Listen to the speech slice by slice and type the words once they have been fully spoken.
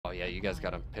you guys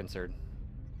got him pincered.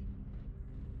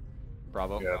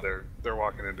 Bravo. Yeah, they're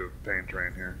walking into a pain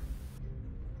train here.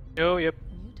 Oh, yep.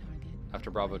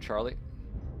 After Bravo, Charlie.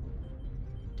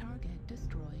 Target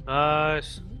destroyed.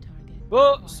 Nice. New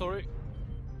target. Oh, sorry.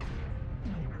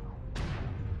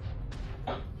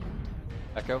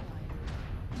 Echo.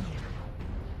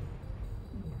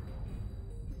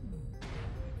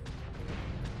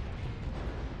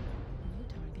 New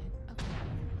target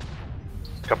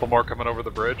acquired. Couple more coming over the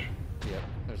bridge. Yep,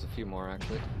 there's a few more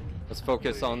actually. Let's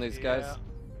focus on these guys. Yeah.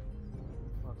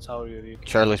 That's how you read.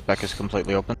 Charlie's back is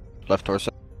completely open. Left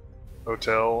torso.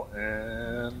 Hotel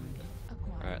and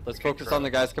Acquired. Alright, let's King focus Crab. on the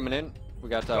guys coming in. We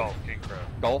got Golf, King Crab.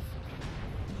 Golf.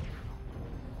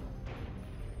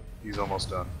 He's almost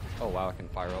done. Oh wow, I can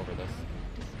fire over this.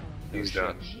 Destroyed. He's shit.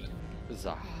 done. This is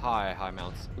a high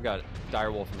mounts. We got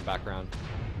Direwolf in the background.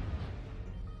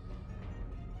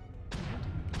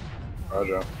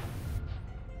 Roger.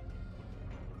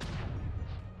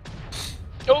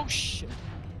 Oh, shit.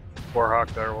 Warhawk,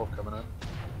 Direwolf coming in.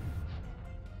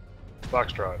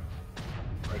 Foxtrot.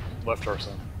 Right, left torso.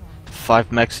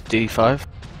 5 max D5.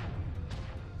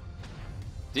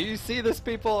 Do you see this,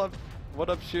 people? What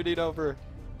I'm shooting over?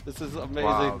 This is amazing.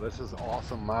 Wow, this is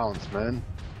awesome mounts, man.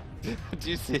 Do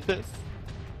you see this?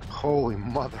 Holy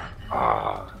mother.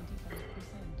 Ah,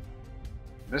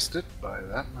 missed it by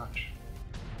that much.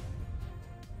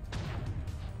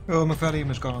 Oh, my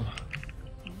Valium is gone.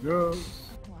 No. Acquired.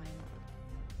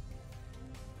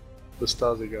 The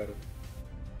Stasi got it.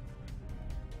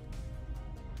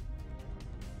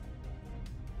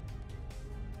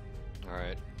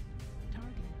 Alright.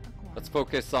 Target acquired. Let's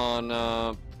focus on,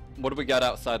 what do we got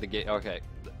outside the gate? Okay.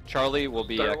 Charlie will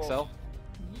be Direwolf. XL.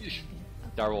 New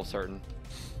target Direwolf certain.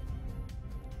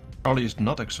 Charlie is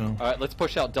not XL. Alright, let's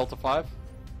push out Delta 5.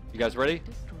 You guys ready?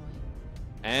 destroyed.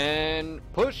 And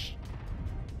push!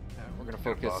 We're gonna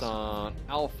focus boss. on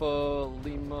Alpha,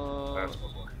 Lima, That's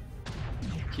my boy.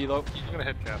 Kilo. I'm gonna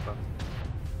hit Kappa.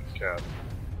 Cap.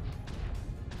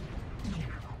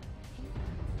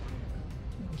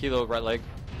 Kilo, right leg.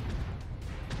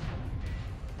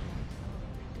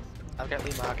 I'll get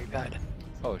Lima occupied.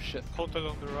 Oh shit. Hotel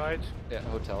on the right. Yeah,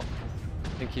 hotel. I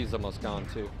think he's almost gone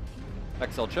too.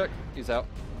 XL check. He's out.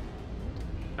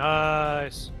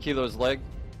 Nice. Kilo's leg.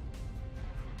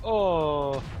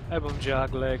 Oh, Ebon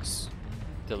Jag legs.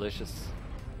 Delicious.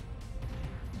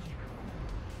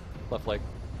 Left leg.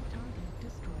 Target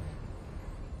destroyed.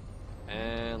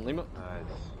 And Lima. Nice.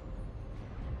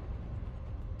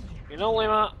 You know,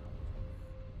 Lima,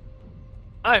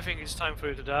 I think it's time for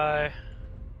you to die.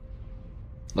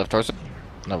 Left torso.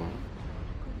 No.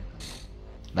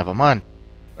 Never mind.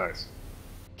 Nice.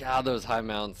 God, those high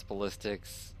mounts,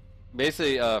 ballistics.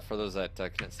 Basically, for those that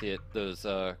can't see it, those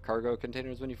cargo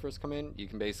containers when you first come in, you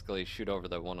can basically shoot over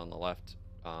the one on the left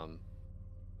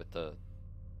with the...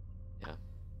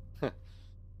 Yeah.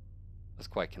 That's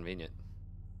quite convenient.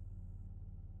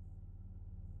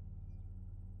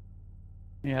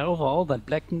 Yeah, overall that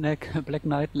Black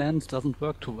Knight lens doesn't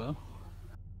work too well.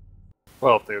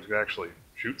 Well, if they would actually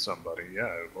shoot somebody, yeah,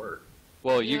 it'd work.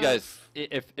 Well, you Yeah. guys,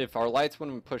 if our lights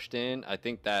wouldn't have pushed in, I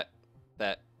think that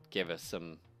gave us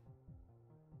some...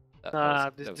 that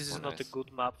was This is more not a nice.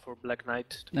 good map for Black Knight,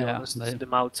 to be Yeah, honest. they- The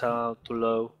mounts are too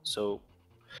low, so...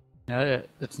 Yeah,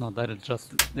 it's not that, it's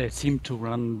just they seem to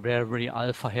run very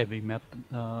alpha heavy map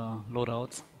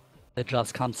loadouts. They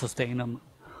just can't sustain them.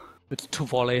 It's 2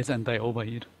 volleys and they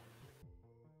overheat.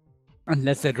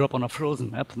 Unless they drop on a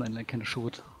frozen map, then they can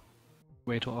shoot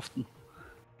way too often.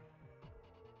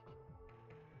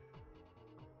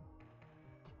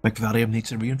 Black Valium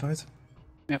needs a reinvite.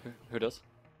 Who does?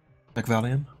 Black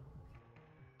Valium.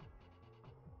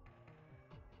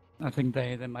 I think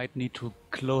they might need to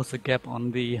close the gap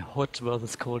on the hot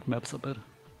versus cold maps a bit.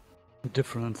 The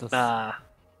difference is Nah,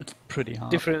 it's pretty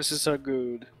hard. differences are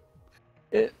good.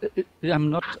 I'm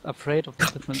not afraid of the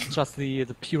difference, it's just the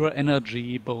pure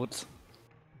energy boats.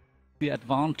 The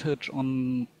advantage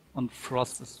on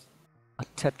Frost is a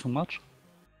tad too much.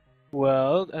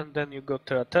 Well, and then you got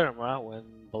Terra Therma when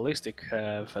Ballistic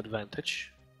have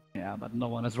advantage. Yeah, but no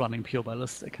one is running pure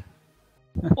ballistic.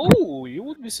 Oh, you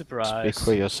would be surprised. Speak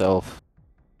for yourself.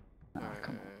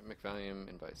 Come on. McValium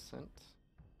invite sent.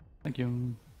 Thank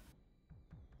you.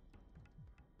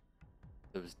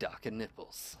 Those darker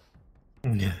nipples.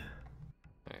 Yeah.